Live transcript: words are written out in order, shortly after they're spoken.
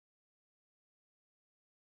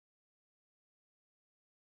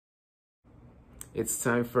It's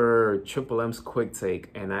time for Triple M's Quick Take,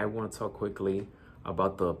 and I want to talk quickly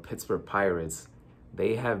about the Pittsburgh Pirates.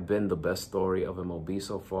 They have been the best story of MLB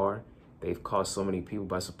so far. They've caught so many people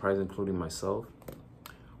by surprise, including myself.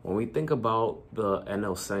 When we think about the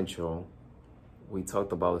NL Central, we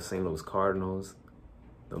talked about the St. Louis Cardinals,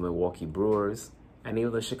 the Milwaukee Brewers, and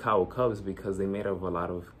even the Chicago Cubs because they made up a lot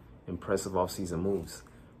of impressive offseason moves.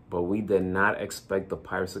 But we did not expect the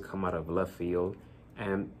Pirates to come out of left field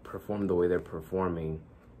and perform the way they're performing.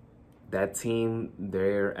 That team,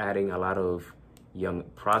 they're adding a lot of young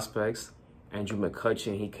prospects. Andrew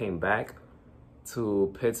McCutchen, he came back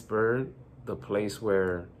to Pittsburgh, the place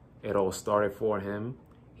where it all started for him.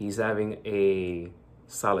 He's having a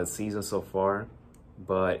solid season so far,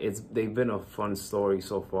 but they've been a fun story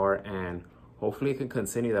so far, and hopefully it can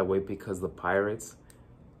continue that way because the Pirates,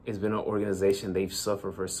 it's been an organization they've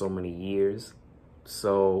suffered for so many years.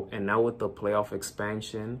 So, and now with the playoff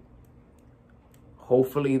expansion,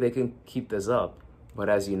 hopefully they can keep this up. But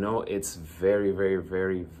as you know, it's very, very,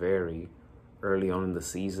 very, very early on in the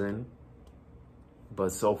season.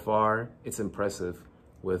 But so far, it's impressive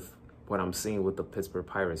with what I'm seeing with the Pittsburgh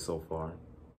Pirates so far.